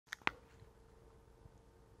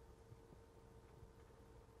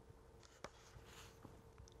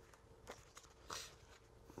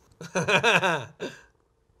What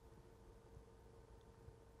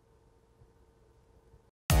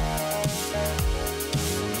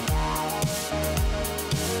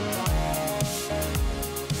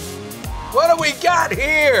do we got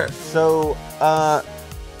here? So,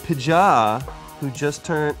 Pija, who just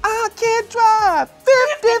turned, I can't drive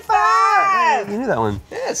 55. You knew that one.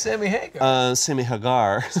 Yeah, Sammy Hagar. Sammy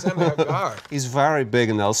Hagar. Sammy Hagar. He's very big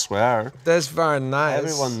and elsewhere. That's very nice.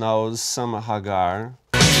 Everyone knows Sammy Hagar.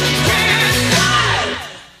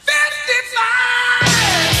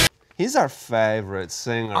 He's our favorite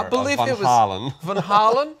singer. I believe of it was Holland. Van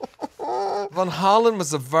Hollen. Van Hollen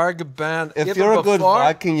was a very good band. If you're a good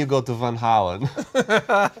Viking, you go to Van Hollen.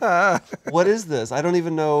 What is this? I don't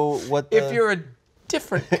even know what. If you're a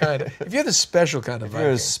different kind of, if you're the special kind of Viking,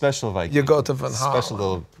 you're a special Viking. You go to Van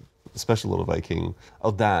Hollen. Special little Viking.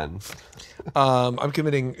 Oh, Dan. I'm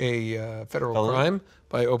committing a federal crime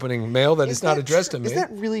by opening mail that is not addressed to me. Is that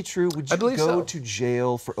really true? Would you so. go to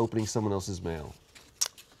jail for opening someone else's mail?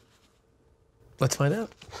 Let's find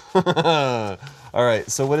out. All right,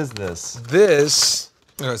 so what is this? This,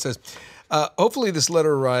 it says, hopefully this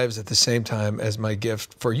letter arrives at the same time as my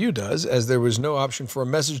gift for you does, as there was no option for a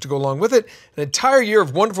message to go along with it. An entire year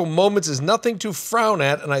of wonderful moments is nothing to frown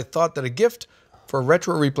at, and I thought that a gift for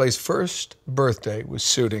Retro Replay's first birthday was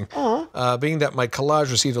suiting. Being that my collage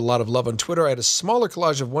received a lot of love on Twitter, I had a smaller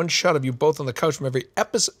collage of one shot of you both on the couch from every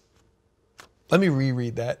episode. Let me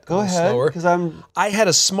reread that. Go ahead, because I had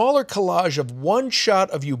a smaller collage of one shot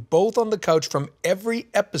of you both on the couch from every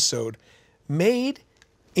episode, made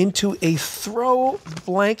into a throw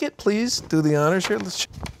blanket. Please do the honors here. Let's.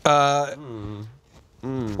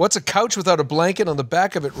 What's a couch without a blanket on the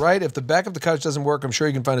back of it? Right. If the back of the couch doesn't work, I'm sure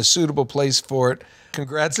you can find a suitable place for it.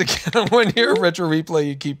 Congrats again on 1 year Retro Replay.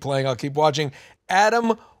 You keep playing. I'll keep watching.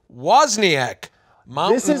 Adam Wozniak.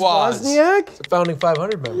 Mountain This is Wozniak? It's a founding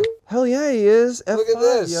 500 member. Hell yeah, he is. Look at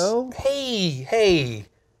this. Yo. Hey,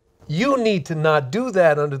 you need to not do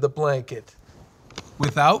that under the blanket.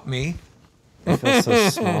 Without me. I feel so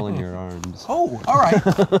small in your arms. Oh, all right,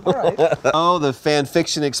 all right. Oh, the fan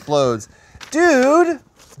fiction explodes. Dude,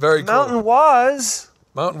 Very cool. Mountain Woz.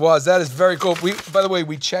 Mountain Woz, that is very cool. By the way,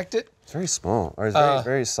 we checked it. It's very small, or it's very,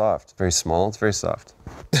 very soft. Very small, it's very soft.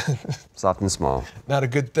 Soft and small. Not a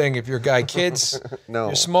good thing if you're a guy. Kids, No.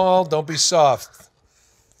 you're small, don't be soft.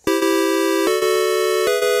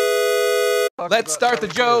 Let's start the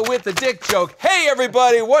Joe with the dick joke. Hey,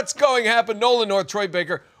 everybody, what's going to happen? Nolan, North, Troy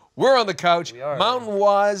Baker. We're on the couch. Mountain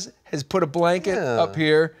Woz has put a blanket up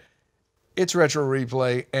here. It's Retro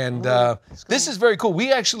Replay, and this is very cool.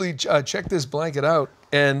 We actually checked this blanket out,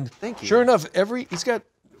 and sure enough,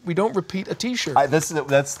 we don't repeat a T-shirt. That's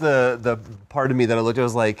the part of me that I looked at. I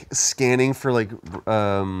was like scanning for like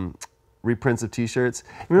reprints of T-shirts.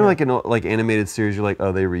 Remember, like in like animated series, you're like,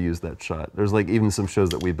 oh, they reused that shot. There's like even some shows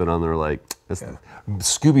that we've been on that are like,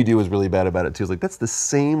 Scooby-Doo was really bad about it too. It's like that's the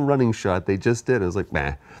same running shot they just did. I was like,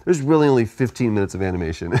 nah. There's really only 15 minutes of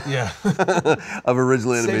animation. Yeah. Of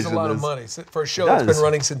original animation. Saves a lot of money for a show that's been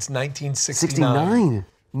running since 1969.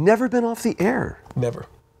 Never been off the air. Never.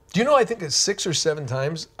 Do you know, I think it's 6 or 7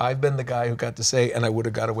 times I've been the guy who got to say, and I would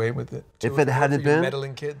have got away with it. If it hadn't been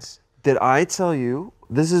meddling kids. Did I tell you?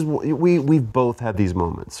 This is we've both had these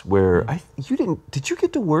moments where Did you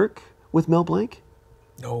get to work with Mel Blanc?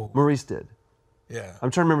 No. Maurice did. Yeah. I'm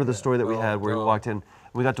trying to remember the story that we had where we walked in.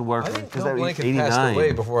 We got to work because Mel Blanc had passed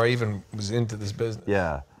away before I even was into this business.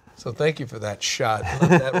 Yeah. So thank you for that shot.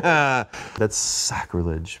 That's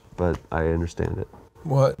sacrilege, but I understand it.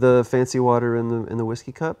 What? The fancy water in the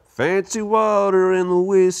whiskey cup. Fancy water in the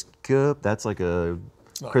whiskey cup. That's like a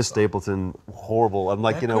Chris Stapleton horrible. I'm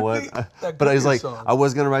like, you know what? But I was like, I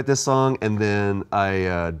was gonna write this song, and then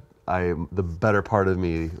I the better part of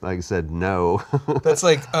me, like I said, no. That's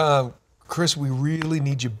like, Chris, we really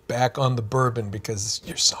need you back on the bourbon because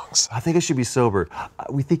your songs. I think I should be sober.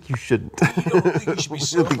 We think you shouldn't. You don't think you should be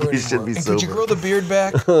sober anymore. You should be sober. Could you grow the beard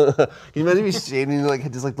back? You imagine me shaving like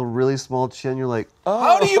just like the really small chin. You're like, oh.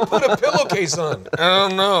 How do you put a pillowcase on? I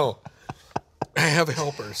don't know. I have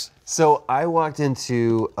helpers. So I walked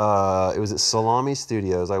into it was at Salami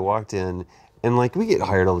Studios. I walked in. And like we get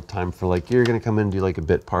hired all the time for like, you're gonna come in and do like a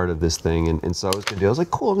bit part of this thing. And so I was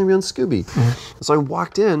like, cool, I'm gonna be on Scooby. So I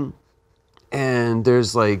walked in and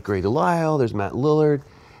there's like Grey DeLisle, there's Matt Lillard,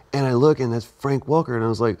 and I look and that's Frank Welker, and I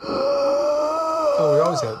was like, oh, we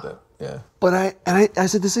always had that, yeah. But I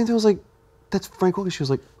said the same thing, I was like, that's Frank Welker. She was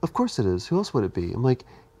like, of course it is, who else would it be? I'm like,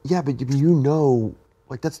 yeah, but you know,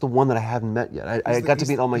 like that's the one that I haven't met yet. I got to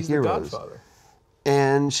meet all my heroes. The Godfather.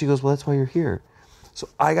 And she goes, well, that's why you're here. So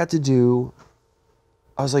I got to do,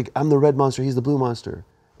 I was like, I'm the red monster, he's the blue monster.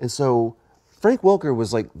 And so Frank Welker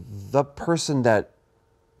was like the person that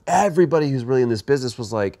everybody who's really in this business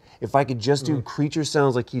was like, if I could just do creature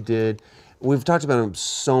sounds like he did. We've talked about him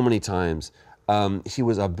so many times. He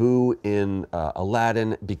was Abu in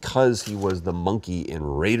Aladdin because he was the monkey in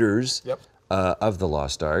Raiders of the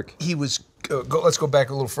Lost Ark. He was, let's go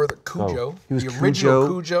back a little further, Cujo. He was the original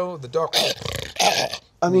Cujo. the dark.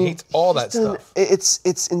 I mean, all that stuff.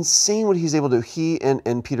 It's insane what he's able to do. He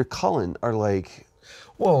and Peter Cullen are like...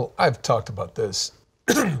 Well, I've talked about this,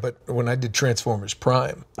 but when I did Transformers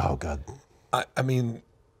Prime... Oh, God. I mean,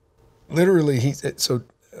 literally,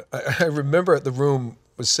 I remember the room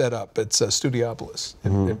was set up. It's Studiopolis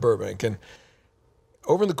in Burbank. And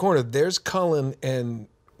over in the corner, there's Cullen and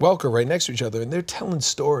Welker right next to each other, and they're telling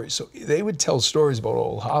stories. So they would tell stories about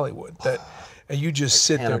old Hollywood and you just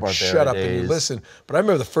sit there and shut up and you listen. But I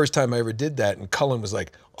remember the first time I ever did that, and Cullen was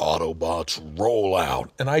like, Autobots roll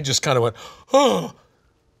out. And I just kind of went, oh.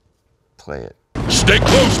 Play it. Stay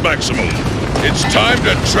close, Maximum. It's time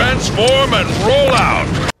to transform and roll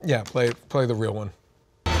out. Yeah, play the real one.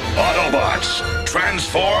 Autobots,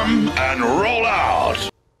 transform and roll out.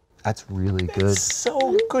 That's really good.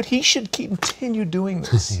 So good. He should continue doing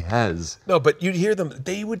this. He has. No, but you'd hear them.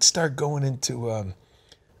 They would start going into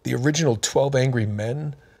the original 12 Angry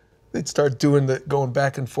Men. They'd start going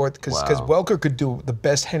back and forth because Welker could do the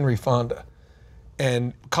best Henry Fonda.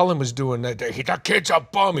 And Cullen was doing that. That kid's a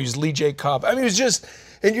bum. He's Lee J. Cobb. I mean, it was just,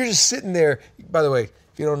 and you're just sitting there. By the way,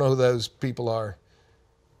 if you don't know who those people are,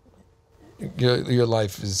 your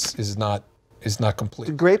life is not complete.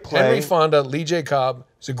 It's a great play. Henry Fonda, Lee J. Cobb.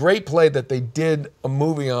 It's a great play that they did a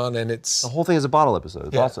movie on, and it's... The whole thing is a bottle episode.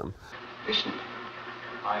 It's awesome. Listen,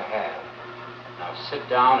 I have. Now sit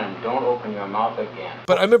down and don't open your mouth again.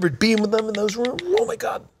 But I remember being with them in those rooms. Oh my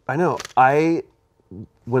God. I know.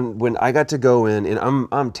 When I got to go in, and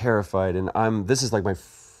I'm terrified, and this is like one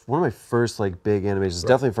of my first like big animations. It's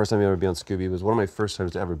definitely the first time I ever be on Scooby. It was one of my first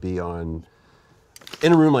times to ever be in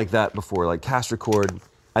a room like that before, like cast record.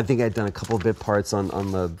 I think I'd done a couple of bit parts on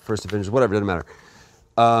the first Avengers, whatever, doesn't matter.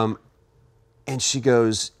 And she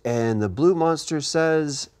goes, and the blue monster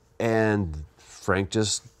says, and Frank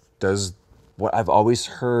just does what I've always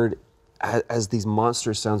heard as these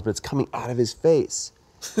monster sounds, but it's coming out of his face.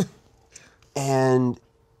 And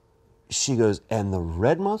she goes, and the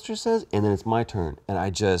red monster says, and then it's my turn. And I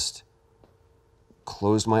just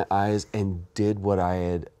closed my eyes and did what I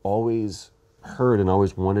had always heard and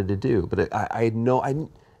always wanted to do. But I didn't know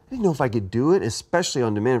if I could do it, especially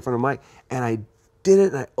on demand in front of Mike. And I did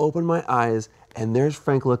it, and I opened my eyes, and there's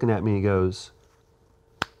Frank looking at me, and he goes,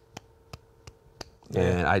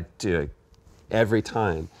 and I do it every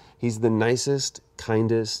time. He's the nicest,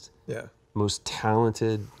 kindest, most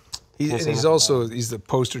talented. He's the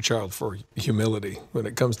poster child for humility when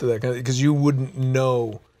it comes to that kind of, because you wouldn't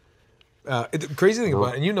know. The crazy thing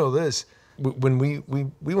about it, and you know this, when we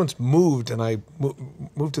once moved, and I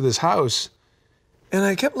moved to this house, and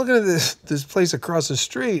I kept looking at this place across the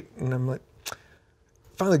street, and I'm like,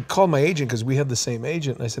 finally called my agent because we had the same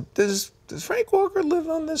agent, and I said, does Frank Welker live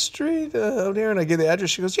on this street out here? And I gave the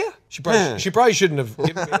address. She goes, yeah. She probably shouldn't have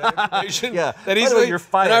given me that information. That easily. You're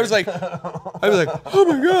fired. And I was like, oh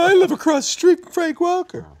my God, I live across the street from Frank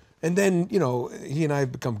Welker. And then, he and I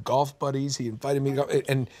have become golf buddies. He invited me to golf,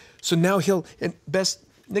 and so now and best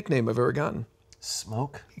nickname I've ever gotten.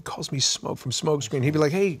 Smoke? He calls me Smoke from Smoke Screen. He'd be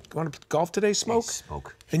like, hey, you want to play golf today, Smoke? Hey,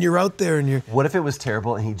 Smoke. And you're out there and you're... What if it was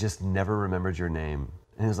terrible and he just never remembered your name?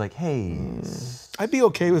 And he was like, hey... I'd be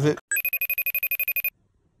okay with it.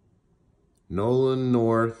 Nolan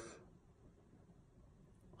North.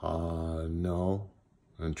 No.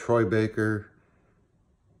 And Troy Baker.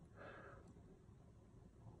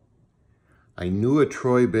 I knew a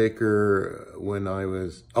Troy Baker when I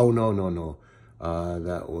was... Oh, no.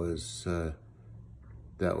 That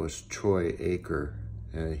was Troy Aker.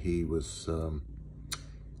 He was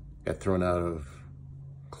got thrown out of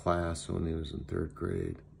class when he was in 3rd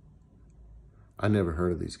grade. I never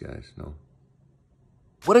heard of these guys, no.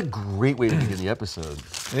 What a great way to begin the episode.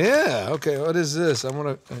 Yeah, okay, what is this? I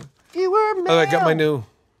want to... You were male. Oh, I got my new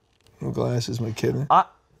glasses, my kid. I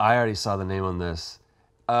already saw the name on this.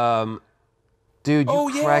 Dude,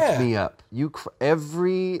 you cracked me up.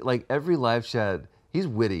 Every live chat, he's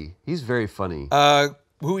witty. He's very funny.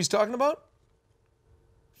 Who he's talking about?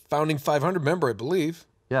 Founding 500 member, I believe.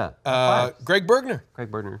 Yeah. Greg Bergner.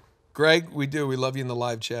 Greg Bergner. Greg, we love you in the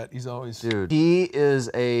live chat. He's always... Dude, he is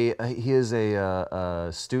a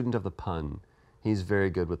student of the pun. He's very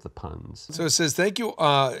good with the puns. So it says, thank you,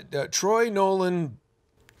 Troy, Nolan,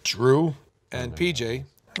 Drew, and PJ.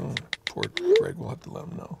 Oh, poor Greg, we'll have to let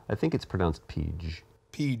him know. I think it's pronounced Peach.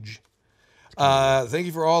 Peach. Thank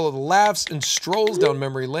you for all of the laughs and strolls down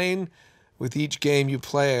memory lane with each game you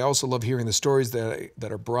play. I also love hearing the stories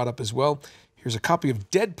that are brought up as well. Here's a copy of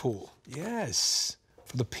Deadpool. Yes,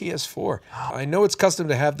 for the PS4. I know it's custom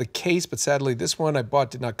to have the case, but sadly this one I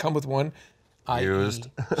bought did not come with one. Used.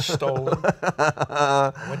 Stolen.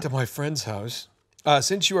 Went to my friend's house.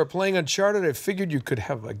 Since you are playing Uncharted, I figured you could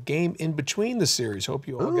have a game in between the series. Hope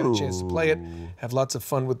you all get a chance to play it. Have lots of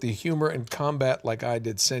fun with the humor and combat like I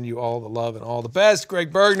did. Send you all the love and all the best.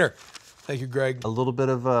 Greg Bergner. Thank you, Greg. A little bit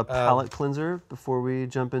of a palate cleanser before we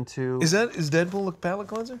jump into... Is Deadpool a palate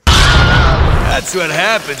cleanser? That's what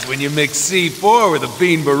happens when you mix C4 with a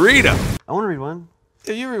bean burrito. I want to read one.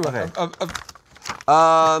 Yeah, you read one. Okay.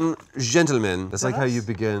 Gentlemen, it's like how you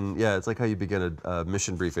begin. Yeah, it's like how you begin a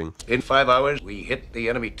mission briefing. In 5 hours, we hit the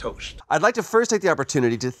enemy toast. I'd like to first take the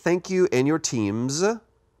opportunity to thank you and your teams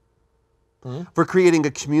for creating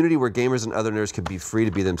a community where gamers and other nerds can be free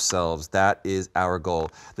to be themselves. That is our goal.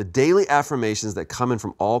 The daily affirmations that come in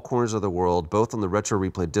from all corners of the world, both on the Retro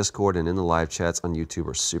Replay Discord and in the live chats on YouTube,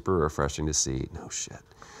 are super refreshing to see. No shit.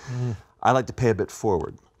 I like to pay a bit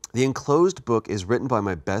forward. The enclosed book is written by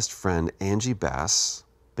my best friend, Angie Bass.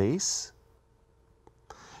 Bass?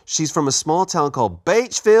 She's from a small town called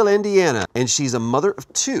Batesville, Indiana, and she's a mother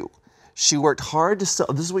of 2. She worked hard to this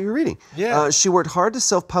is what you're reading. Yeah. She worked hard to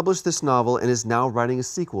self-publish this novel and is now writing a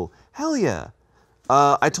sequel. Hell yeah.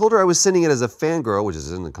 I told her I was sending it as a fangirl, which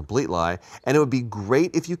is a complete lie, and it would be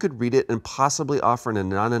great if you could read it and possibly offer an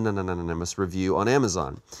anonymous review on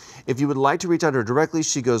Amazon. If you would like to reach out to her directly,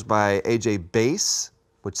 she goes by AJ Bass,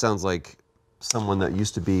 which sounds like someone that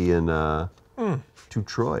used to be in To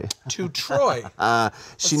Troy. To Troy.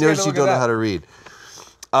 She knows she don't know how to read.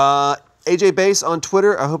 AJ Bass on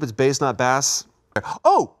Twitter. I hope it's Bass, not Bass.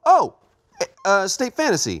 State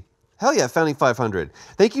Fantasy. Hell yeah, Founding 500.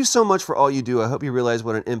 Thank you so much for all you do. I hope you realize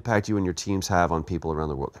what an impact you and your teams have on people around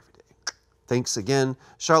the world every day. Thanks again,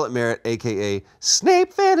 Charlotte Merritt, a.k.a.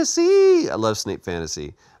 Snape Fantasy. I love Snape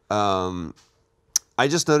Fantasy. I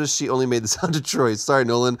just noticed she only made the sound of Troy. Sorry,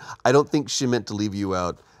 Nolan. I don't think she meant to leave you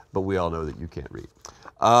out, but we all know that you can't read.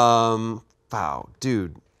 Wow,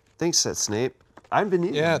 dude. Thanks, Snape. I've been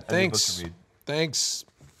needing thanks. Thanks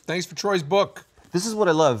for Troy's book. This is what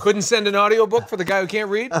I love. Couldn't send an audiobook for the guy who can't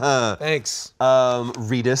read? Thanks.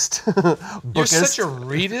 Readist. You're such a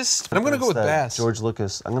readist. I'm going to go with Bass. George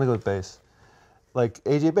Lucas. I'm going to go with Bass. Like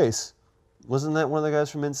AJ Bass. Wasn't that one of the guys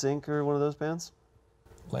from NSYNC or one of those bands?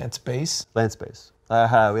 Lance Bass? Lance Bass. We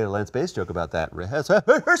had a Lance Bass joke about that. Looks like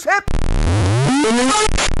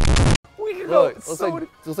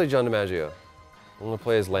John DiMaggio. I'm going to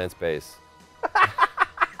play as Lance Bass.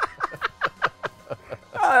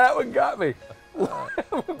 That one got me. I'm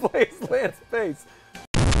going to play as Lance Bass.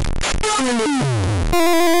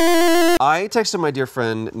 I texted my dear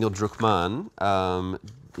friend Neil Druckmann.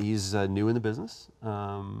 He's new in the business.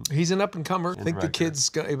 He's an up and comer. I think the kid's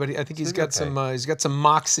got, but I think he's got some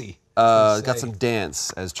moxie. Got some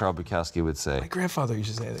dance, as Charles Bukowski would say. My grandfather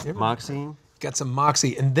used to say that. Moxie. Got some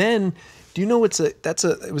moxie, and then, do you know it's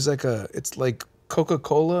like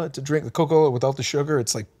Coca-Cola. It's a drink, the Coca-Cola without the sugar.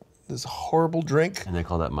 It's like this horrible drink. And they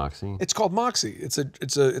call that Moxie? It's called Moxie. It's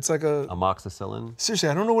like a amoxicillin? Seriously,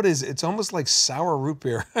 I don't know what it is. It's almost like sour root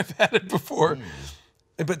beer. I've had it before.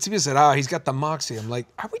 But Timmy said, he's got the Moxie. I'm like,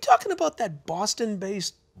 are we talking about that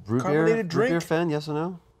Boston-based carbonated drink? Root beer fan, yes or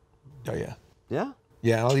no? Oh, yeah. Yeah?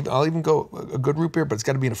 Yeah, I'll even go a good root beer, but it's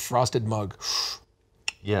got to be in a frosted mug.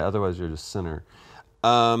 Yeah, otherwise you're just a sinner.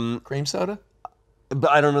 Cream soda?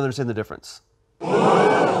 But I don't understand the difference.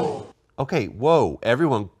 Okay, whoa,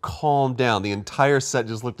 everyone calm down. The entire set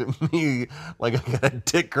just looked at me like I got a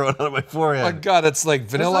dick growing out of my forehead. Oh my God, it's like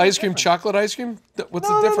vanilla ice cream, chocolate ice cream? What's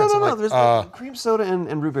the difference? No. There's cream soda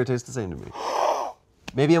and root beer taste the same to me.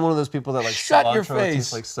 Maybe I'm one of those people that like Shut your cilantro face.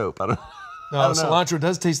 tastes like soap. I don't No, I don't know. cilantro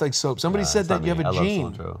does taste like soap. Somebody said that you have a gene.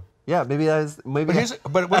 Love cilantro. Yeah, maybe that is. Maybe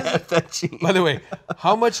But what is it? that gene. By the way,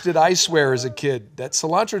 how much did I swear as a kid that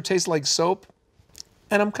cilantro tastes like soap?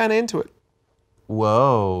 And I'm kind of into it.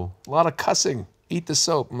 Whoa. A lot of cussing. Eat the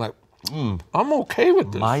soap. I'm like, I'm okay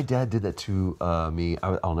with this. My dad did that to me.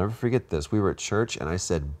 I'll never forget this. We were at church and I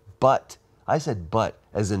said, but. I said, but,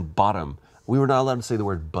 as in bottom. We were not allowed to say the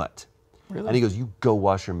word but. Really? And he goes, you go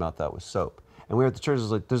wash your mouth out with soap. And we were at the church. It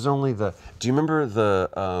was like, there's only the. Do you remember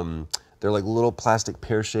the. They're like little plastic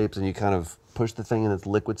pear shapes and you kind of push the thing and it's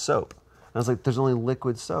liquid soap. And I was like, there's only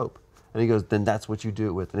liquid soap. And he goes, then that's what you do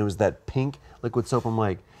it with. And it was that pink liquid soap. I'm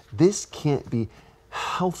like, this can't be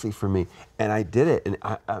healthy for me. And I did it. And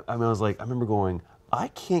I was like, I remember going, I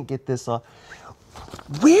can't get this off.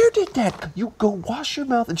 Where did that, you go wash your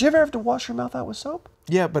mouth? Did you ever have to wash your mouth out with soap?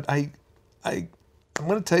 Yeah, but I'm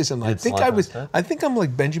gonna tell you something. It's like I think I'm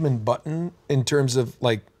like Benjamin Button in terms of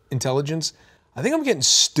like intelligence. I think I'm getting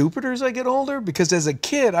stupider as I get older because as a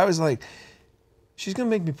kid I was like, she's gonna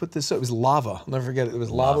make me put this. It was lava. I'll never forget it. It was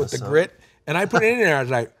lava with the grit, and I put it in there. I was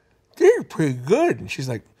like, "You're pretty good." And she's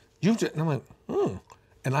like, "You," and I'm like, "Hmm."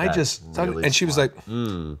 And I just, really and she was like,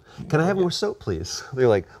 Can I have more soap, please? They're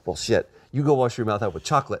like, well, shit. You go wash your mouth out with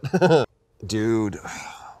chocolate, dude.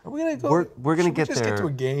 "Are we gonna go? We're gonna get just there. get to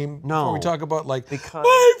a game No, before we talk about like because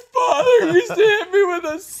my father used to hit me with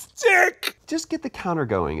a stick." just get the counter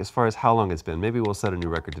going as far as how long it's been. Maybe we'll set a new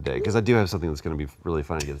record today because I do have something that's going to be really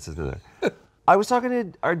fun to get this in there. I was talking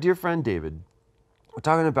to our dear friend David. We're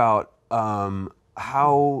talking about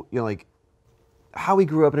how like how he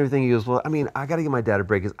grew up and everything. He goes, well, I mean, I got to give my dad a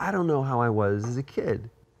break because I don't know how I was as a kid.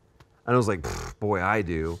 And I was like, boy, I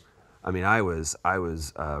do. I mean, I was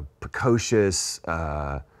precocious.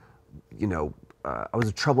 I was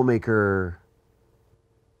a troublemaker.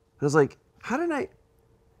 I was like,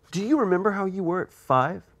 do you remember how you were at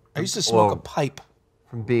 5? I used to smoke a pipe.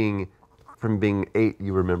 From being 8,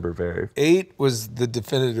 you remember very. 8 was the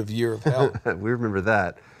definitive year of hell. We remember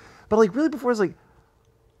that. But like really before, I was like,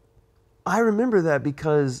 I remember that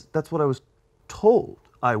because that's what I was told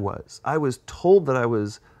I was. I was told that I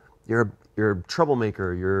was, you're a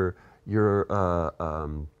troublemaker, you're a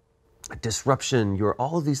disruption, you're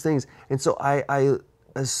all of these things. And so I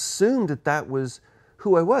assumed that was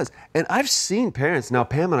who I was. And I've seen parents, now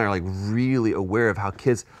Pam and I are like really aware of how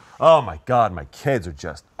kids, oh my God, my kids are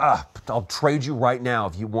just, I'll trade you right now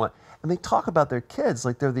if you want. And they talk about their kids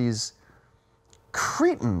like they're these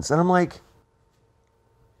cretins. And I'm like,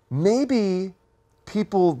 maybe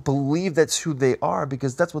people believe that's who they are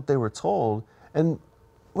because that's what they were told. And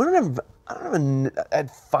at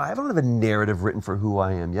 5, I don't have a narrative written for who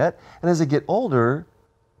I am yet. And as I get older,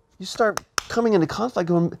 you start coming into conflict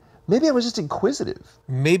going, maybe I was just inquisitive.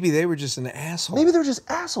 Maybe they were just an asshole. Maybe they were just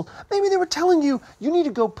assholes. Maybe they were telling you, you need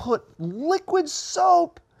to go put liquid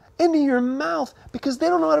soap into your mouth because they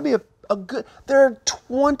don't know how to be a good, they're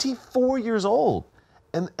 24 years old.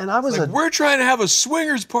 And I was like, we're trying to have a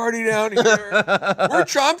swingers party down here. I'm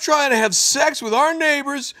trying to have sex with our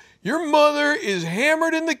neighbors. Your mother is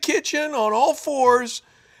hammered in the kitchen on all 4s,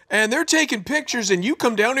 and they're taking pictures, and you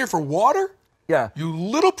come down here for water? Yeah. You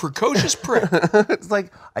little precocious prick. It's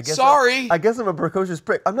like, I guess. Sorry. I guess I'm a precocious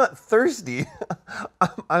prick. I'm not thirsty.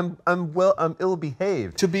 I'm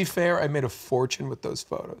ill-behaved. To be fair, I made a fortune with those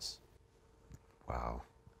photos. Wow.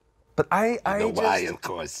 But I why, of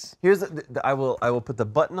course. Here's I will put the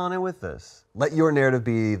button on it with this. Let your narrative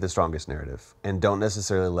be the strongest narrative, and don't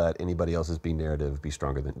necessarily let anybody else's narrative be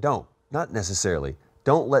stronger than. Not necessarily.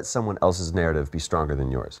 Don't let someone else's narrative be stronger than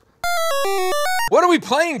yours. What are we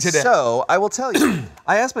playing today? So I will tell you.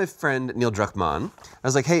 I asked my friend Neil Druckmann. I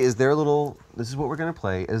was like, hey, is there a little? This is what we're gonna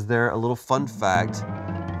play. Is there a little fun fact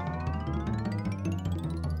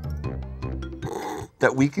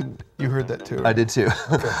that we could? You heard that too. I did too.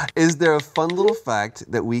 Okay. Is there a fun little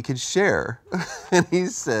fact that we could share? And he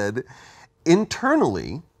said,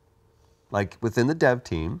 internally, like within the dev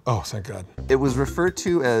team. Oh, thank God. It was referred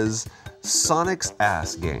to as Sonic's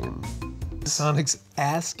ass game. Sonic's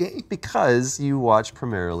ass game? Because you watch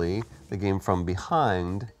primarily the game from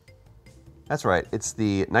behind. That's right. It's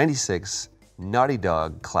the '96 Naughty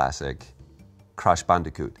Dog classic. Crash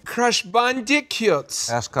Bandicoot. Crash Bandicoots.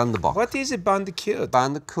 Ask on the box. What is a Bandicoot?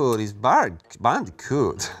 Bandicoot is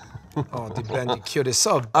Bandicoot. Oh, the Bandicoot is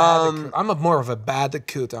so bad. I'm more of a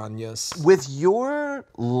Bandicoot on yes. With your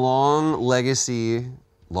long legacy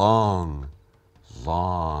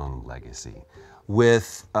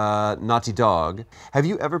with Naughty Dog, have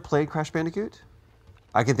you ever played Crash Bandicoot?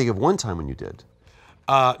 I can think of one time when you did.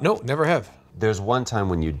 No, never have. There's one time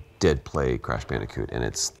when you did play Crash Bandicoot, and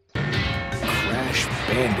it's Crash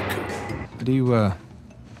Bandicoot. How do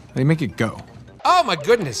you make it go? Oh my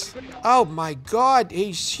goodness. Oh my God,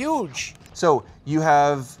 he's huge. So you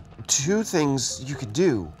have 2 things you could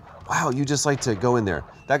do. Wow, you just like to go in there.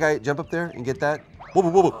 That guy, jump up there and get that. Whoa,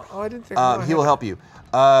 whoa, whoa. Oh, I didn't think he will help you.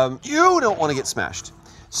 You don't want to get smashed.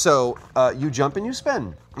 So you jump and you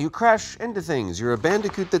spin. You crash into things. You're a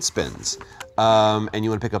bandicoot that spins. And you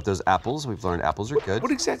want to pick up those apples. We've learned apples are good.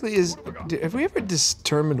 What exactly is, have we ever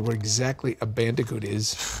determined what exactly a bandicoot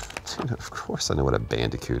is? Of course I know what a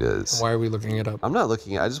bandicoot is. Why are we looking it up? I'm not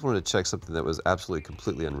looking at it. I just wanted to check something that was absolutely,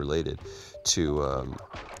 completely unrelated to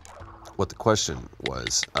what the question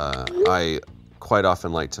was. I quite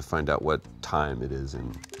often like to find out what time it is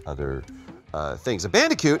in other things. A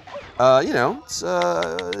bandicoot, it's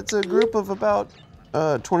a group of about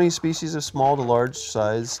 20 species of small to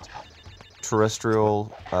large-sized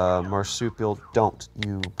terrestrial marsupial. Don't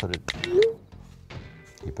you put it.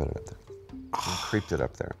 He put it up there. He creeped it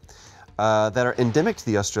up there. That are endemic to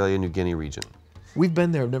the Australia-New Guinea region. We've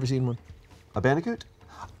been there. I've never seen one. A bandicoot?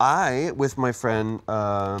 I, with my friend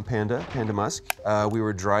Panda Musk, we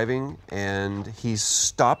were driving and he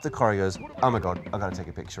stopped the car. He goes, "Oh my God, I gotta take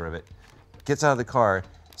a picture of it." Gets out of the car.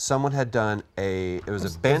 Someone had done it was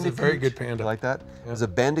a bandicoot. That's a very good panda. You like that? Yeah. It was a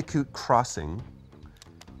bandicoot crossing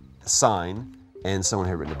sign, and someone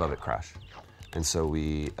had written above it "crash." And so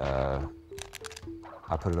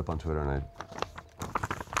I put it up on Twitter and I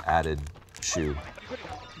added shoe,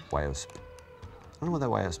 YOSP. I don't know what that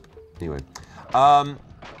YOSP. Anyway,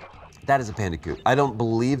 that is a bandicoot. I don't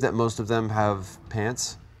believe that most of them have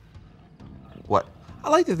pants. What? I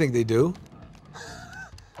like to think they do.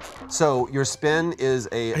 So your spin is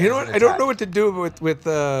a. You know what? I don't know what to do with.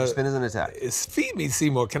 Your spin is an attack. Feed me,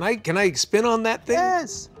 Seymour. Can I spin on that thing?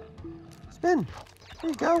 Yes. Spin. There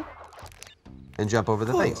you go. And jump over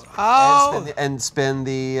the things. Oh. And spin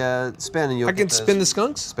the spin, and you. I can spin the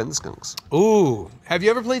skunks. Spin the skunks. Ooh. Have you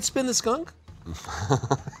ever played Spin the Skunk?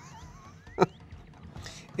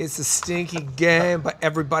 It's a stinky game, but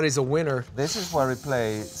everybody's a winner. This is where we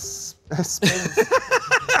play spin.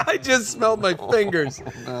 I just smelled my fingers.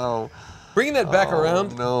 No. Bringing that back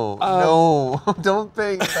around. No. No. Don't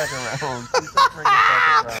bring it back around. Please don't bring it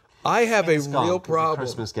back around. I have a real problem.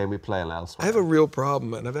 Christmas game we play elsewhere. I have a real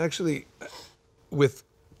problem, and I've actually, with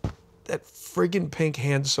that friggin' pink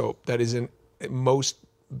hand soap that is in most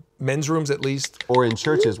men's rooms, at least, or in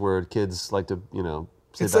churches where kids like to,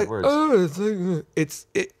 say it's bad like, words. Oh, it's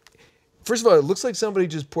like, First of all, it looks like somebody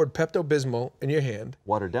just poured Pepto-Bismol in your hand,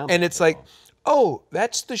 watered down, and it's like, oh,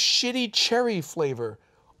 that's the shitty cherry flavor.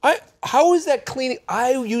 How is that cleaning?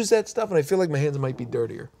 I use that stuff, and I feel like my hands might be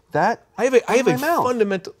dirtier. I have a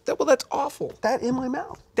fundamental. Well, that's awful. That in my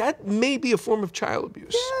mouth. That may be a form of child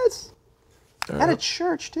abuse. Yes. At a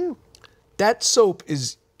church too. That soap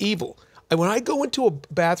is evil. And when I go into a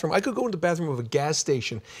bathroom, I could go into the bathroom of a gas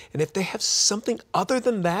station, and if they have something other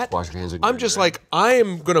than that, wash your hands again, I'm just like, I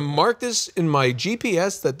am gonna mark this in my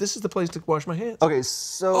GPS that this is the place to wash my hands. Okay,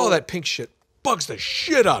 so oh, that pink shit bugs the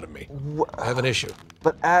shit out of me. I have an issue.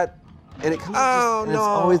 But and it comes. Oh no! It's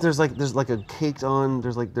always there's like a caked on.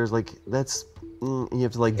 There's like that's you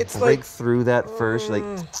have to break through that first.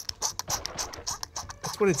 That's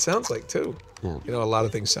what it sounds like too. Yeah. You know, a lot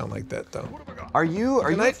of things sound like that though.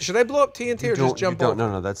 Should I blow up TNT or just jump over?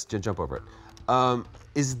 No, that's jump over it.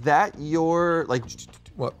 Is that your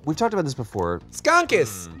what? We've talked about this before.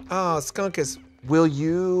 Skunkus. Oh, Skunkus. Will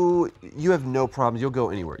you have no problems. You'll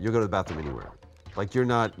go anywhere. You'll go to the bathroom anywhere. Like you're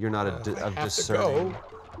not a discerning.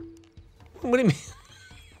 What do you mean?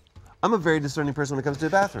 I'm a very discerning person when it comes to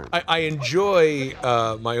the bathroom. I enjoy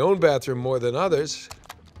my own bathroom more than others.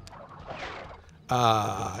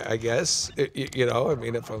 I guess I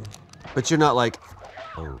mean, if I'm. But you're not like,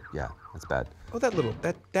 oh yeah, that's bad. Oh, that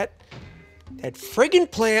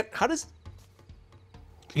friggin' plant. How does?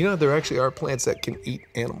 There actually are plants that can eat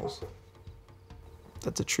animals.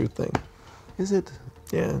 That's a true thing. Is it?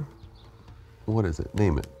 Yeah. What is it?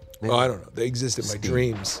 Name it. I don't know. They exist in my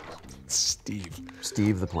dreams.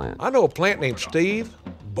 Steve the plant. I know a plant named Steve.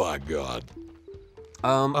 By God.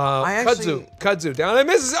 Kudzu down in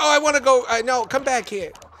Mississippi. Oh, I want to go. No, come back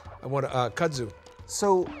here. I want Kudzu.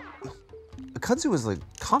 So, Kudzu is like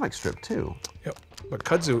comic strip too. Yep. But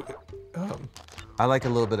Kudzu. I like a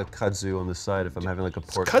little bit of kudzu on the side if I'm having like a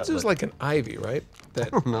pork. Kudzu's like an ivy, right? I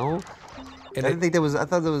don't know. And I thought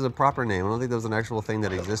that was a proper name. I don't think that was an actual thing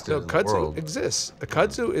that existed in the world. Kudzu exists. A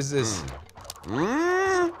kudzu is this.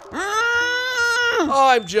 Oh,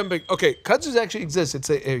 I'm jumping. Okay, kudzus actually exists. It's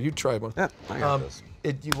here, you try one. Yeah, I got this.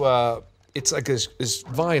 It's like this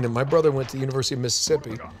vine, and my brother went to the University of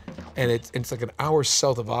Mississippi, and it's like an hour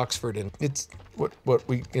south of Oxford, and it's what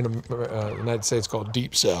we in the United States call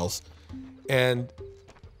deep south. And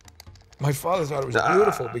my father thought it was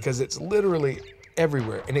beautiful because it's literally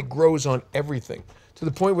everywhere, and it grows on everything to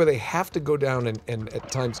the point where they have to go down and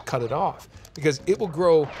at times cut it off because it will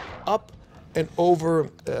grow up and over.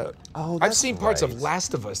 I've seen parts of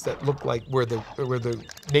Last of Us that look like where the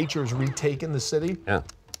nature's retaken the city. Yeah.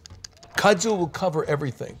 Kudzu will cover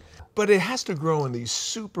everything, but it has to grow in these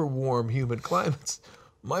super warm, humid climates.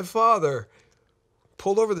 My father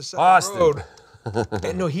pulled over the side of the road.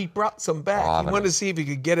 And no, he brought some back. He wanted to see if he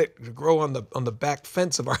could get it to grow on the back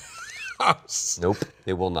fence of our house. Nope,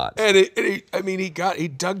 it will not. And he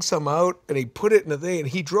dug some out and he put it in the thing,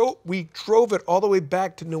 and we drove it all the way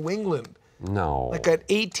back to New England. No. Like an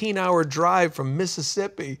 18-hour drive from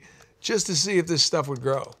Mississippi just to see if this stuff would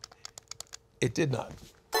grow. It did not.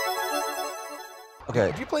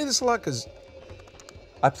 Okay. Do you play this a lot? Because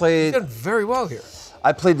I played. You've done very well here.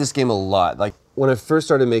 I played this game a lot. Like when I first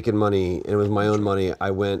started making money, and with my own money,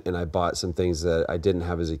 I went and I bought some things that I didn't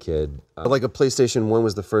have as a kid. Like a PlayStation 1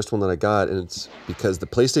 was the first one that I got, and it's because the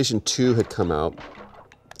PlayStation 2 had come out,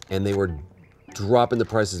 and they were dropping the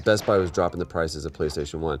prices. Best Buy was dropping the prices of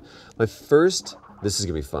PlayStation 1. This is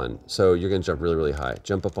gonna be fun. So you're gonna jump really, really high.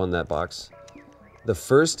 Jump up on that box. The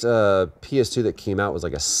first PS2 that came out was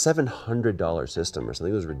like a $700 system or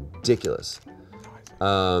something. It was ridiculous.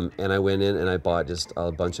 And I went in and I bought just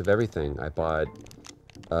a bunch of everything. I bought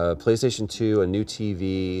a PlayStation 2, a new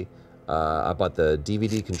TV. I bought the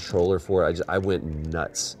DVD controller for it. I went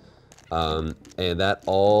nuts. And that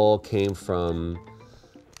all came from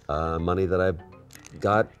money that I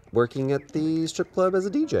got working at the strip club as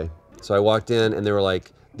a DJ. So I walked in and they were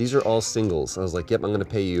like, these are all singles. I was like, yep, I'm gonna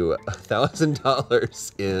pay you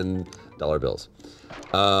 $1,000 in dollar bills.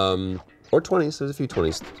 Or 20s, there's a few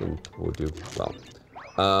 20s, and we'll do well.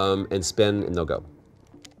 And spend, and they'll go.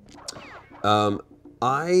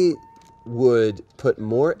 I would put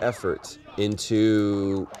more effort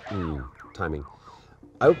into, timing.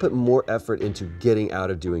 I would put more effort into getting out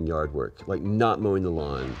of doing yard work, like not mowing the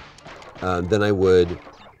lawn, than I would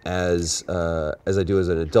as I do as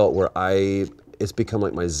an adult, where it's become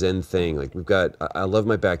like my Zen thing. Like I love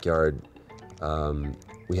my backyard.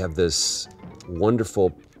 We have this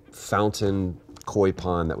wonderful fountain koi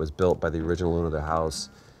pond that was built by the original owner of the house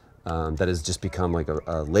that has just become like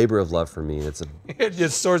a labor of love for me. And it's It's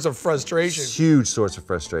just source of frustration. huge source of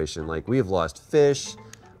frustration. Like we have lost fish.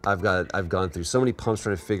 I've gone through so many pumps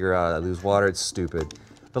trying to figure out I lose water. It's stupid.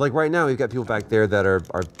 But like right now, we've got people back there that are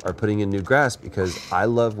putting in new grass because I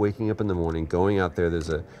love waking up in the morning, going out there. There's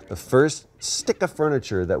the first stick of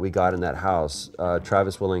furniture that we got in that house,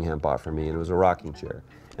 Travis Willingham bought for me, and it was a rocking chair.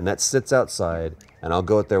 And that sits outside, and I'll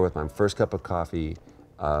go out there with my first cup of coffee,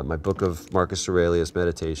 my book of Marcus Aurelius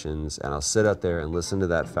Meditations, and I'll sit out there and listen to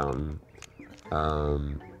that fountain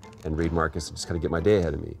and read Marcus and just kind of get my day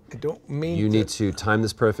ahead of me. I don't mean You need to time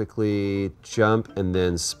this perfectly, jump, and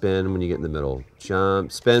then spin when you get in the middle.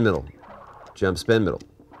 Jump, spin, middle. Jump, spin, middle.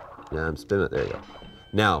 Jump, spin, middle. There you go.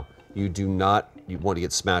 Now, you want to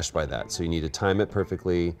get smashed by that, so you need to time it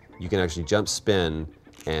perfectly. You can actually jump, spin,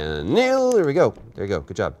 and there we go. There you go.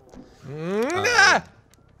 Good job.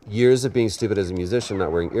 Years of being stupid as a musician,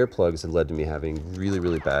 not wearing earplugs, had led to me having really,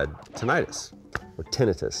 really bad tinnitus, or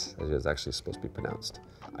tinnitus, as it is actually supposed to be pronounced.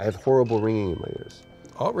 I have horrible ringing in my ears.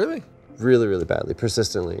 Oh, really? Really, really badly,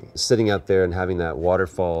 persistently. Sitting out there and having that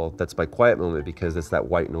waterfall, that's my quiet moment because it's that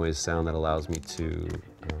white noise sound that allows me to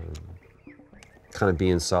kind of be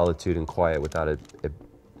in solitude and quiet without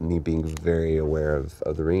me being very aware of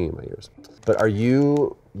the ringing in my ears. But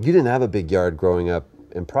you didn't have a big yard growing up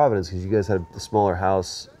in Providence because you guys had a smaller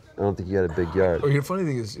house. I don't think you had a big yard. Well, the funny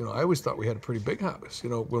thing is, I always thought we had a pretty big house,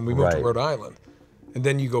 when we moved to Rhode Island. And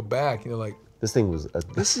then you go back and you're like, this thing was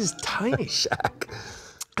this is tiny. shack.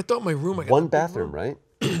 I thought my room, One bathroom, right?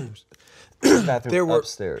 Bathroom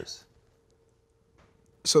upstairs.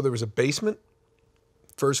 So there was a basement,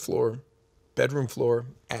 first floor, bedroom floor,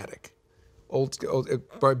 attic. Old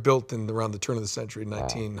probably built in around the turn of the century,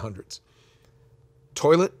 1900s.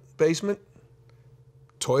 Toilet, basement,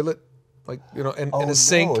 toilet, and a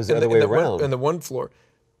sink. Is the other way around. And the one floor.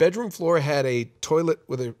 Bedroom floor had a toilet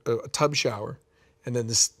with a tub shower, and then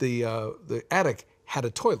the attic had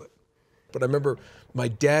a toilet. But I remember my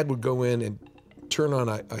dad would go in and turn on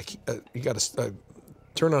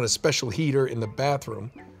turn on a special heater in the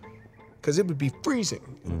bathroom because it would be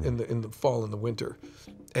freezing in the fall and the winter,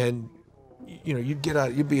 and you'd get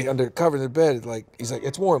out, you'd be under cover in the bed, he's like,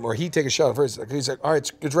 it's warm, or he'd take a shower first. He's like, all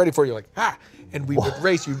right, it's ready for you. And we would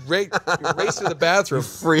race. You'd race to the bathroom. You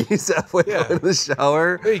freeze halfway out of the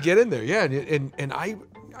shower. You get in there, yeah. And I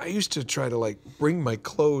used to try to bring my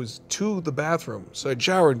clothes to the bathroom, so I'd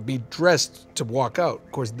shower and be dressed to walk out.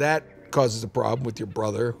 Of course, that causes a problem with your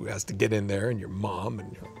brother who has to get in there, and your mom,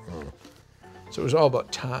 and so it was all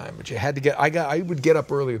about time. But you had to get. I would get up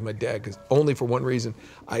early with my dad because only for one reason.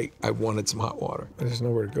 I wanted some hot water. There's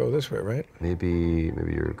nowhere to go this way, right? Maybe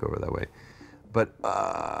you go over that way. But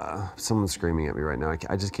someone's screaming at me right now.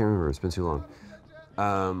 I just can't remember. It's been too long.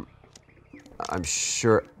 I'm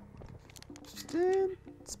sure. Spin.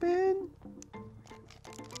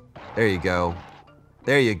 There you go.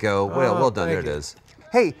 Well done. There it is.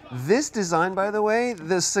 Hey, this design, by the way,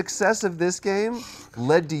 the success of this game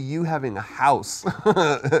led to you having a house.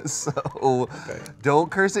 So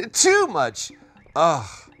don't curse it too much. Ugh.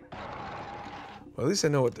 Well, at least I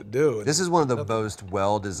know what to do. This is one of the most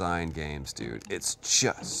well-designed games, dude. It's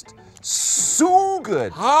just so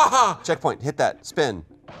good. Checkpoint, hit that, spin.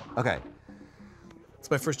 Okay.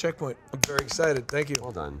 It's my first checkpoint. I'm very excited. Thank you.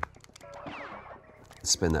 Well done.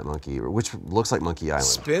 Spin that monkey, which looks like Monkey Island.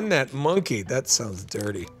 Spin that monkey. That sounds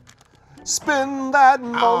dirty. Spin that Oh,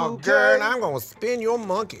 monkey. girl, I'm gonna spin your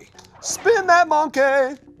monkey. Spin that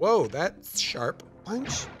monkey. Whoa, that's sharp.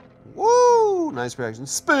 Punch. Woo! Nice reaction.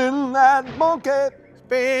 Spin that monkey.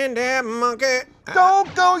 Spin that monkey.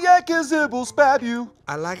 Don't go yak, cause it will stab you.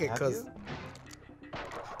 I like it because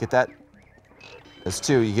Get that? That's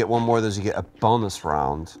 2. You get 1 more of those, you get a bonus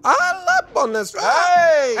round. I love bonus.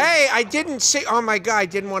 Hey! Hey, I didn't say. Oh my God, I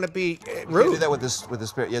didn't want to be You rude. do that with the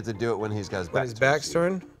spirit. You have to do it when he's got his back. When his back's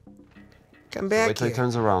turned. Come back Wait till he here.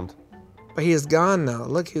 turns around. But he is gone now.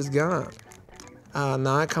 Look, he's gone.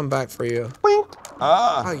 Now I come back for you. Boink.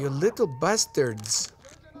 Ah! Oh, you little bastards.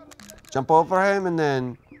 Jump over him and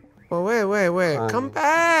then Well, wait. Come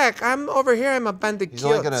back. I'm over here. I'm a Bandicoot.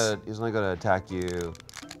 he's only gonna attack you.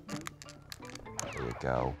 There you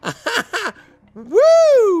go.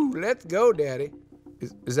 Woo! Let's go, Daddy.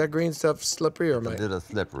 Is that green stuff slippery or am I? Did a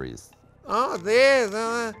slipperies. Oh, there's.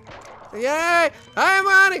 Yay! I'm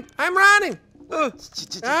running.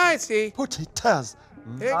 I see. Potatoes.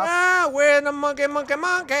 Here you go. Where's the monkey?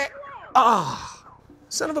 Ah!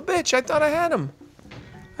 Son of a bitch! I thought I had him.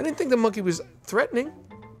 I didn't think the monkey was threatening.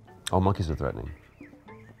 Oh, monkeys are threatening.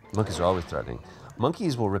 Monkeys are always threatening.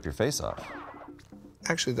 Monkeys will rip your face off.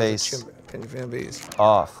 Actually, Face. those are chimpanzees.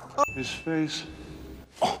 Off. His face.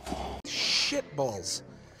 Shit balls.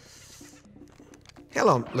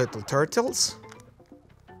 Hello, little turtles.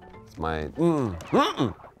 It's my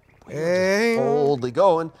Hey. boldly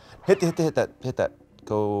going. Hit that.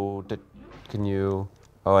 Go. Can you?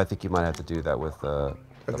 Oh, I think you might have to do that with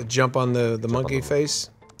Have to jump on the monkey face.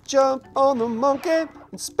 Jump on the monkey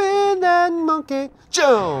and spin that monkey.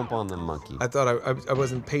 Jump on the monkey. I thought I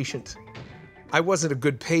wasn't patient. I wasn't a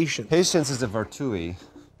good patient. Patience is a virtue.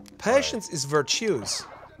 Patience is virtues.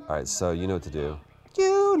 All right, so you know what to do.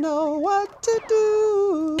 You know what to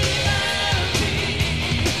do.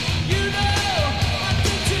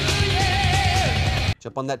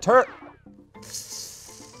 Jump on that turtle.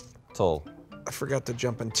 I forgot to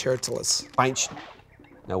jump in turtles. Binch.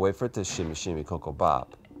 Now wait for it to shimmy, shimmy, cocoa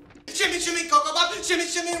bop. Shimmy, shimmy, cocoa bop, shimmy,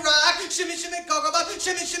 shimmy, rock, shimmy, shimmy, cocoa bop,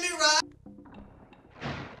 shimmy, shimmy, rock.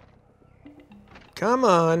 Come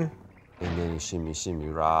on. And then you shimmy, shimmy,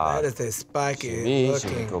 rock. That is a spiky Shimmy,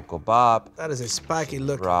 shimmy, looking. cocoa bop. That is a spiky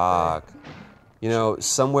looking. Rock. You know,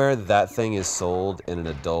 somewhere that thing is sold in an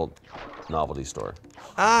adult novelty store.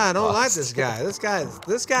 I don't like this guy.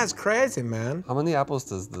 This guy's crazy, man. How many apples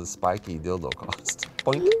does the spiky dildo cost?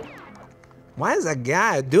 Boink. Why is that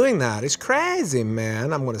guy doing that? He's crazy,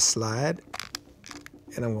 man. I'm gonna slide.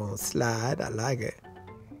 And I'm gonna slide. I like it.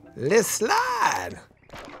 Let's slide.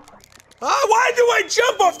 Oh, why do I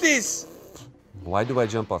jump off this? Why do I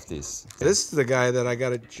jump off these? This is the guy that I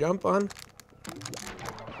gotta jump on.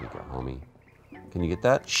 Here you go, homie. Can you get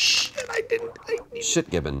that? Shit, I didn't. Shit,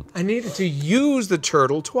 Gibbon. I needed to use the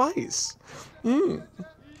turtle twice.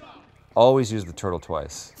 Always use the turtle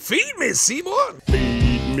twice. Feed me, Seymour.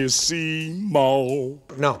 Feed me, Seymour.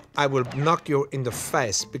 No, I will knock you in the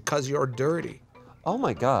face because you're dirty. Oh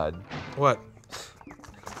my God. What?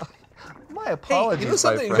 My Hey, apologies, you know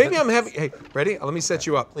something? my friend. Maybe I'm having. Hey, ready? Let me set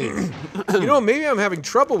you up. You know, maybe I'm having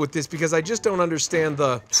trouble with this because I just don't understand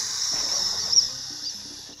the.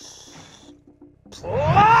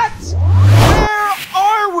 What? Where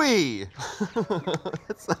are we?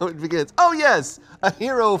 That's how it begins. Oh yes, a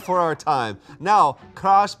hero for our time. Now,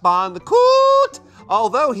 Crash Bandicoot,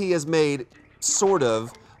 although he is made, sort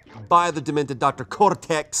of, by the demented Dr.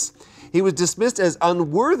 Cortex, he was dismissed as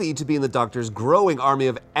unworthy to be in the Doctor's growing army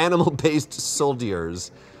of animal-based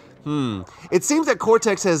soldiers. It seems that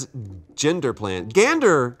Cortex has gender plans.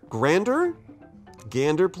 Gander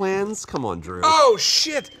plans? Come on, Drew. Oh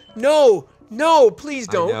shit! No, no, please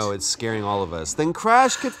don't. I know, it's scaring all of us. Then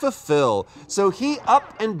Crash could fulfill. So he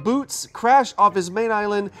up and boots Crash off his main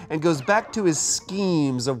island and goes back to his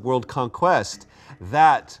schemes of world conquest.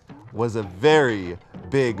 That was a very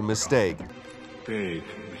big mistake. Big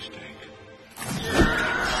mistake.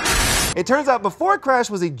 It turns out before Crash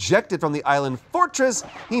was ejected from the island fortress,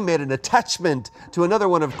 he made an attachment to another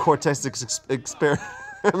one of Cortex's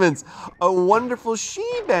experiments, a wonderful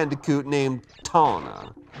she-bandicoot named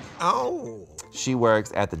Tawna. Oh. She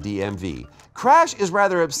works at the DMV. Crash is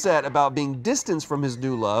rather upset about being distanced from his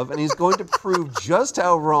new love, and he's going to prove just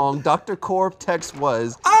how wrong Dr. Cortex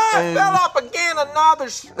was. I fell off again another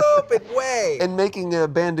stupid way. And making a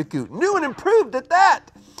Bandicoot new and improved at that.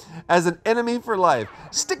 As an enemy for life.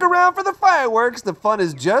 Stick around for the fireworks. The fun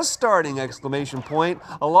is just starting! Exclamation point.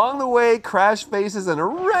 Along the way, Crash faces an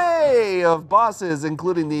array of bosses,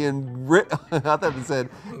 including the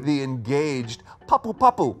engaged Papu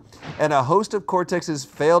Papu, and a host of Cortex's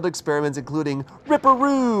failed experiments, including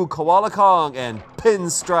Ripperoo, Koala Kong, and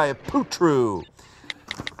Pinstripe Pootru.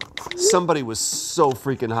 Somebody was so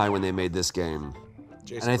freaking high when they made this game.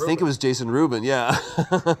 Jason And I think it was Jason Rubin, yeah.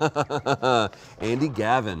 Andy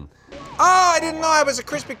Gavin. Oh, I didn't know I was a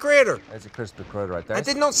crispy critter. That's a crispy critter right there. I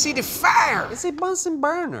did not see the fire. It's a Bunsen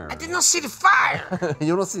burner. I did not see the fire.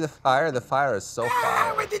 You don't see the fire? The fire is so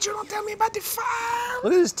fire. Why did you not tell me about the fire?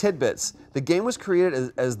 Look at his tidbits. The game was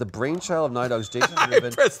created as the brainchild of Naughty Dog's Jason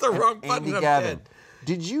Rubin pressed the and wrong button, Andy I'm Gavin. dead.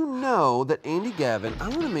 Did you know that Andy Gavin, I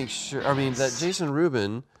want to make sure, that Jason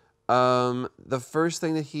Rubin, the first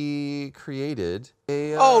thing that he created,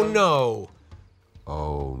 Oh, no.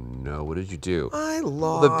 Oh no, what did you do? I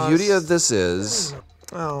lost. The beauty of this is,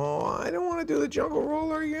 Oh, I don't want to do the jungle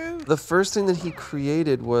roller again. the first thing that he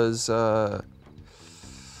created was, I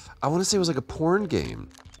want to say it was like a porn game.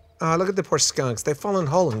 Look at the poor skunks. They fall in a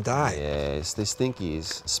hole and die. Yes, they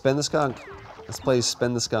stinkies. Spin the skunk. Let's play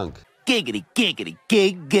Spin the Skunk. Giggity, giggity,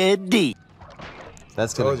 giggity.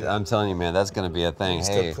 That's gonna, I'm telling you, man, that's gonna be a thing.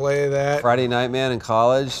 Used Hey, to play that. Friday night, man, in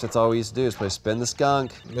college, that's all we used to do is play Spin the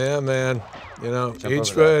Skunk. Yeah, man. You know,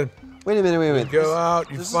 each over foot. Wait a minute, wait a You minute. go out,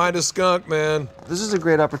 you find a skunk, man. This is a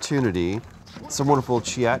great opportunity. Some wonderful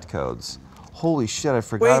cheat codes. Holy shit, I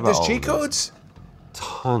forgot Wait, about there's all cheat of this. codes?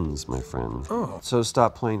 Tons, my friend. Oh. So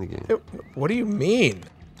stop playing the game. What do you mean?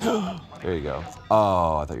 There you go.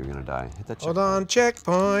 Oh, I thought you were gonna die. Hit that checkpoint. Hold on,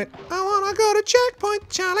 checkpoint. I wanna go to checkpoint,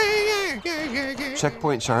 Charlie. Yeah, yeah, yeah, yeah.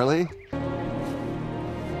 Checkpoint Charlie?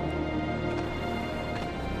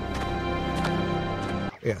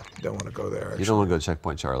 Yeah, don't want to go there. You Actually. don't want to go to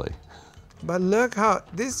Checkpoint Charlie. But look how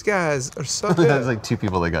these guys are so There's good. like two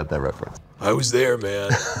people that got that reference. I was there,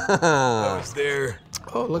 man. I was there.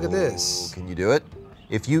 Oh, look at this. Can you do it?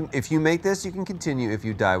 If you make this, you can continue. If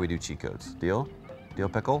you die, we do cheat codes. Deal? Deal,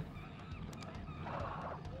 pickle?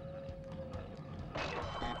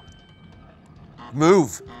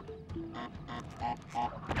 Move!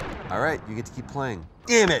 All right, you get to keep playing.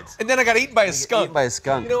 Damn it! And then I got eaten by a skunk. Eaten by a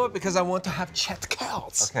skunk. You know what? Because I want to have chat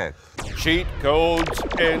counts. Okay. Cheat codes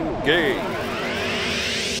engaged.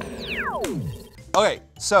 Okay,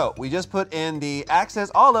 so we just put in the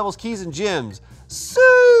access all levels, keys, and gyms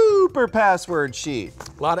super password sheet.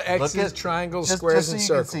 A lot of X's, Look at- triangles, just squares, so and you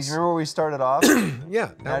circles. can see, remember where we started off?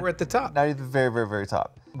 Yeah, now we're at the top. Now you're at the very, very, very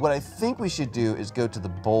top. What I think we should do is go to the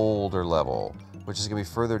boulder level, which is gonna be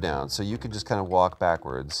further down. So you can just kind of walk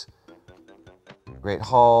backwards. Great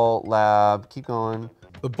Hall, lab, keep going.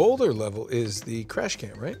 The boulder level is the crash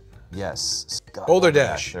cam, right? Yes. God, Boulder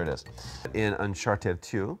Dash. There it is. In Uncharted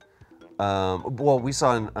 2, well, we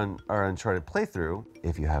saw in our Uncharted playthrough.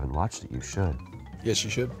 If you haven't watched it, you should. Yes,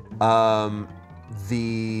 you should.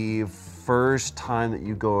 The first time that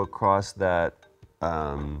you go across that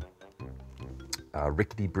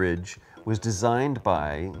rickety bridge was designed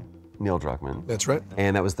by Neil Druckmann. That's right.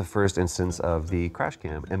 And that was the first instance of the crash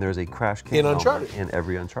cam. And there's a crash cam In element Uncharted. in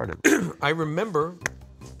every Uncharted. I remember,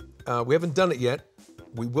 we haven't done it yet.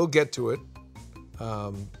 We will get to it.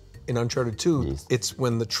 In Uncharted 2, Yes. it's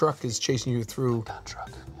when the truck is chasing you through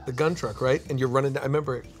the gun truck, right? And you're running. I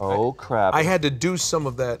remember. Oh, crap. I had to do some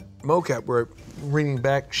of that mocap where leaning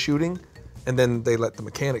back shooting, and then they let the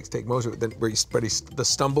mechanics take most of it. Then where the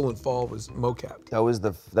stumble and fall was mocap. That was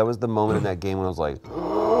the moment in that game when I was like,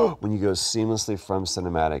 when you go seamlessly from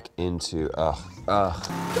cinematic into,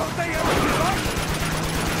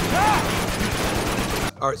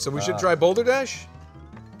 All right, so we should try Boulder Dash.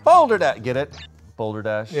 Boulder Dash, get it? Boulder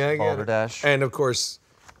Dash, Yeah, I get Boulder it. Dash. And of course,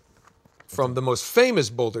 from the most famous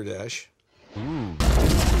Boulder Dash.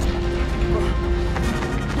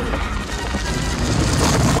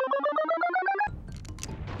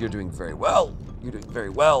 You're doing very well. You're doing very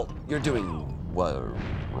well. You're doing well.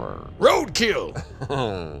 Roadkill!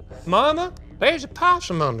 Mama, there's a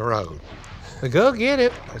possum on the road. We go get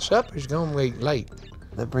it. The supper's gonna be late.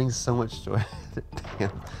 That brings so much joy.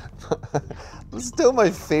 Damn. It's still my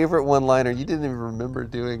favorite one-liner. You didn't even remember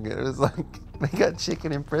doing it. It was like, they got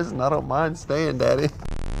chicken in prison. I don't mind staying, Daddy.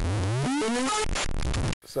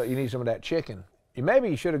 So you need some of that chicken. Maybe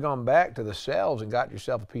you should have gone back to the cells and got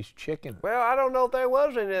yourself a piece of chicken. Well, I don't know if there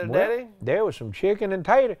was any there, Well, Daddy. There was some chicken and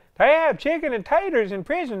tater. They have chicken and taters in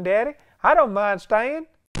prison, Daddy. I don't mind staying.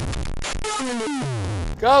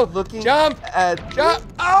 Go, Looking jump, at jump.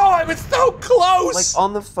 Oh, I was so close. like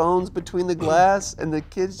on the phones between the glass, and the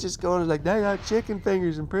kids just going like, they got chicken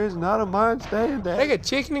fingers in prison. I don't mind staying, They Daddy. got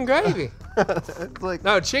chicken and gravy. It's like,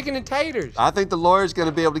 No, chicken and taters. I think the lawyer's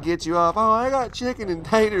gonna be able to get you off. Oh, I got chicken and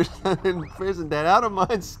taters in prison, Dad. I don't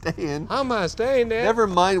mind staying. How am I staying there? Never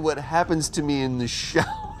mind what happens to me in the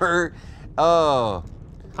shower. Oh,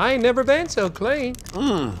 I ain't never been so clean.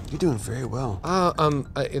 You're doing very well.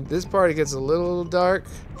 This part gets a little dark.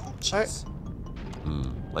 Jeez.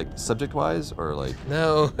 Like subject-wise, or like?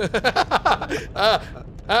 No.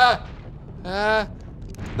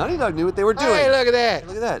 Naughty Dog knew what they were doing. Hey, look at that.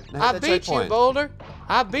 Look at that. I beat you, Boulder.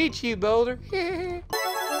 I beat you, Boulder.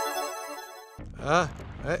 No,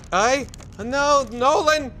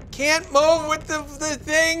 Nolan can't move with the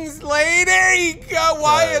things, lady.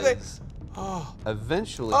 Why are they? Oh.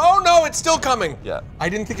 Eventually. Oh no, it's still coming. Yeah. I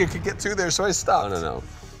didn't think I could get through there, so I stopped. No.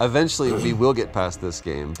 Eventually, we will get past this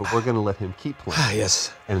game, but we're going to let him keep playing.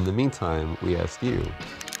 Yes. And in the meantime, we ask you,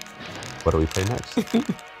 what do we play next?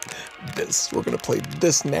 This. We're going to play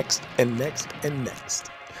this next and next and next.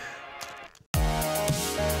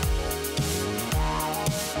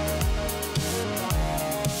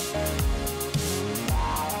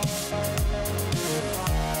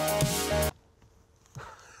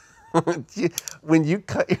 When you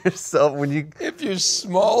cut yourself, If you're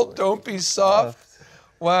small, don't be soft.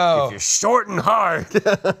 Wow. If you're short and hard.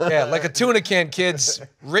 Yeah, like a tuna can, kids.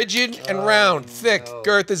 Rigid and round, thick.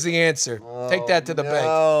 Girth is the answer. Take that to the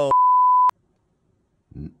bank.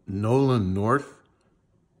 Nolan North?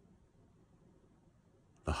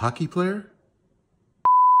 The hockey player?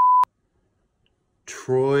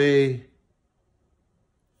 Troy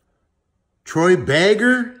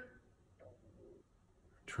Bagger?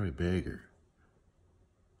 Troy Bagger.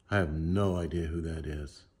 I have no idea who that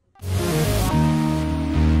is.